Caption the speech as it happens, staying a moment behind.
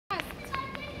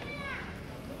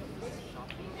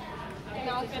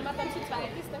wenn man dann zu zweit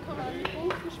ist, dann kann man mit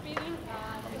Punkten spielen.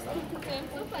 Das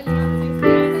Punktentempo, 20,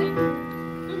 50,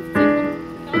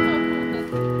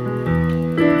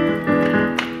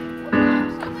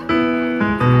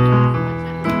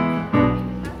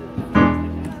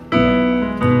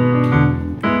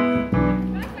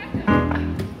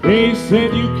 They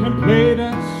said you can play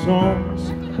the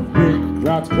songs, make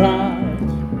crowds cry,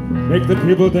 make the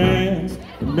people dance,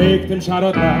 and make them shout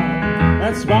out loud.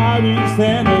 That's why we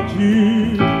stand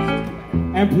accused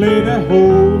and play the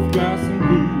Hofgossn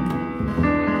blues.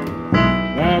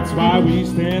 That's why we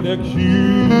stand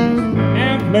accused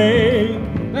and play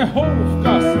the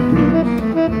Hofgossn blues.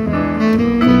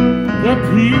 The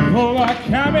people are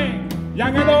coming,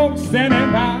 young and old,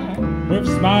 standing by, with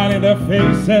smile in their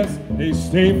faces. They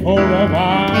stay for a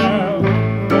while.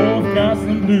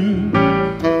 Hofgossn blues,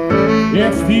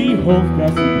 it's the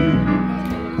Hofgossn blues.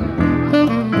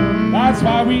 That's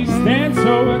why we stand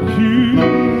so accused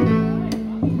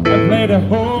and play the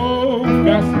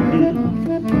Hofgossn blues.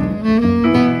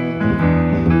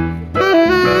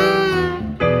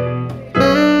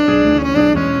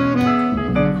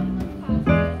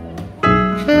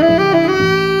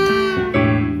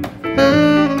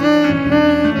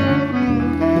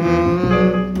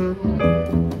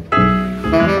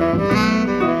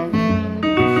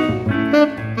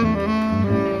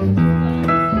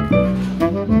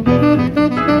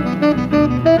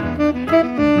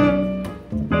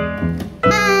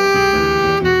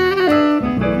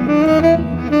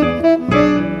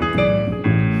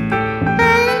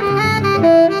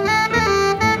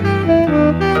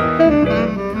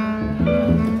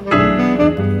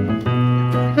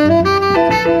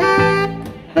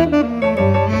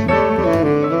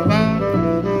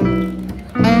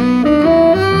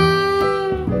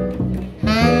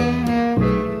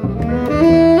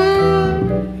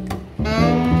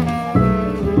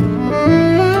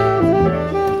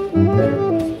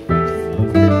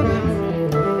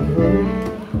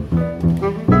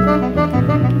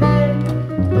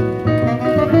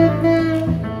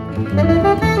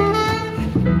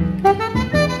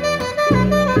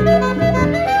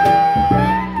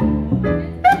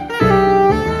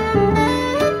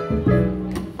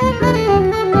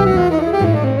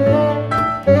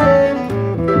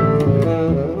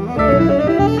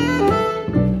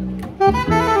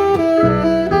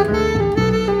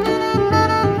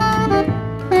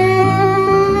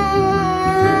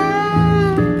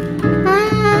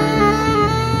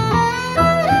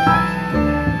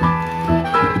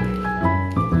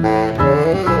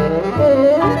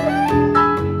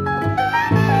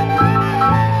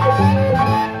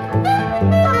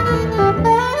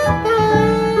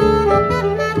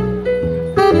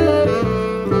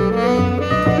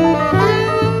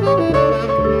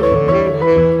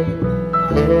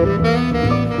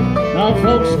 Now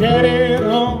folks, get it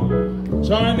on,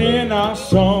 join in our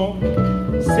song,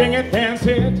 sing it, dance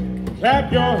it,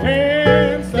 clap your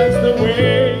hands, that's the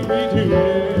way we do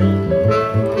it.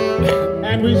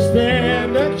 And we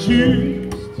stand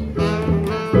accused,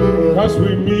 cause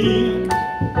we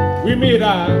meet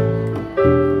eye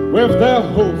with the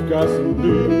Hofgossn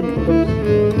blues.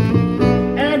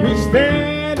 And we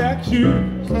stand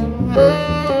accused,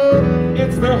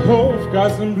 it's the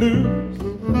Hofgossn blues.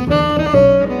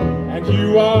 And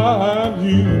you are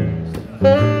amused,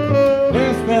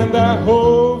 listen the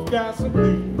Hofgossn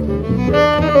blues.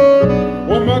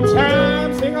 One more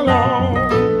time, sing along,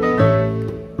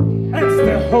 it's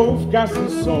the Hofgossn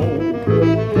song.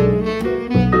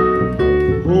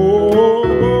 Oh,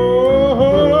 oh,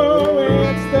 oh,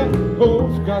 it's the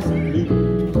Hofgossn blues.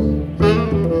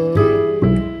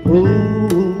 Oh,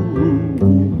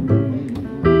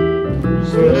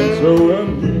 so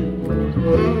amused.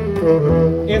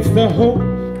 It's the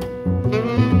Hofgossn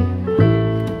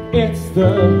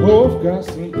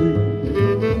blues.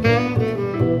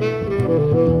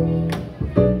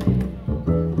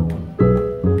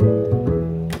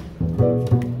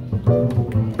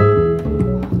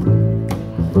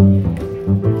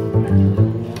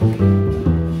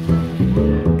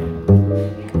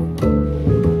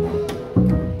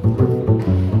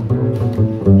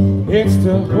 It's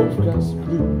the Hofgossn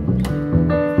blues.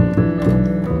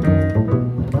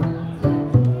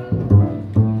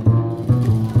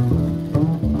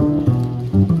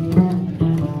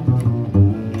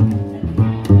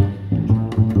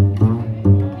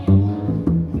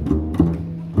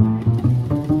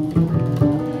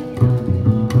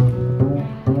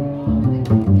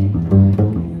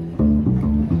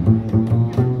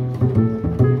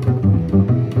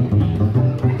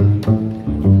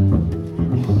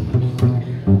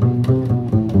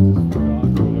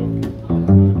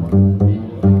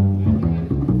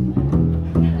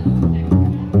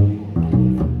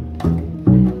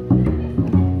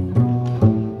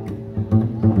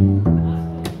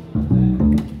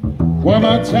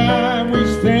 time we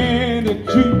stand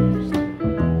accused,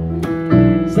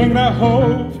 sing the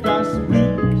Hofgossn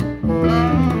blues.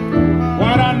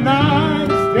 What a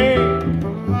nice day,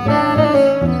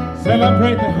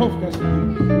 celebrate the Hofgossn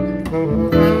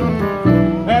blues.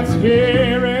 Let's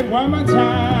hear it one more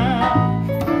time,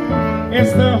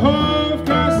 it's the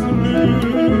Hofgossn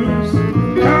blues.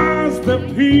 Cause the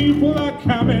people are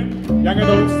coming, young and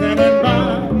old standing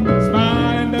by,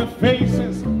 smiling their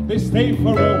faces, they stay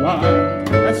for a while.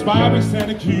 That's why we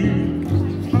stand accused,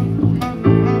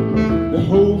 the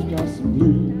Hofgossn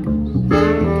blues.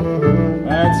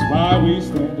 That's why we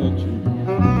stand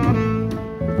accused,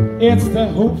 it's the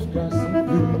Hofgossn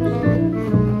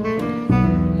blues.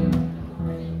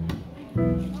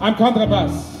 Am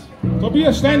Kontrabass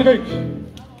Tobias Steinrück,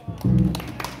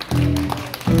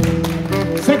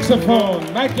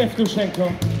 Saxophon Mike Jeftuschenko,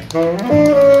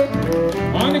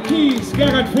 on the keys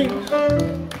Gerald Fink.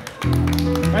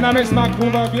 Mein Name ist Marc,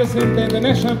 wir sind der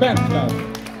International Bandclub.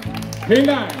 Vielen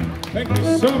Dank, thank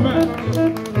you so much.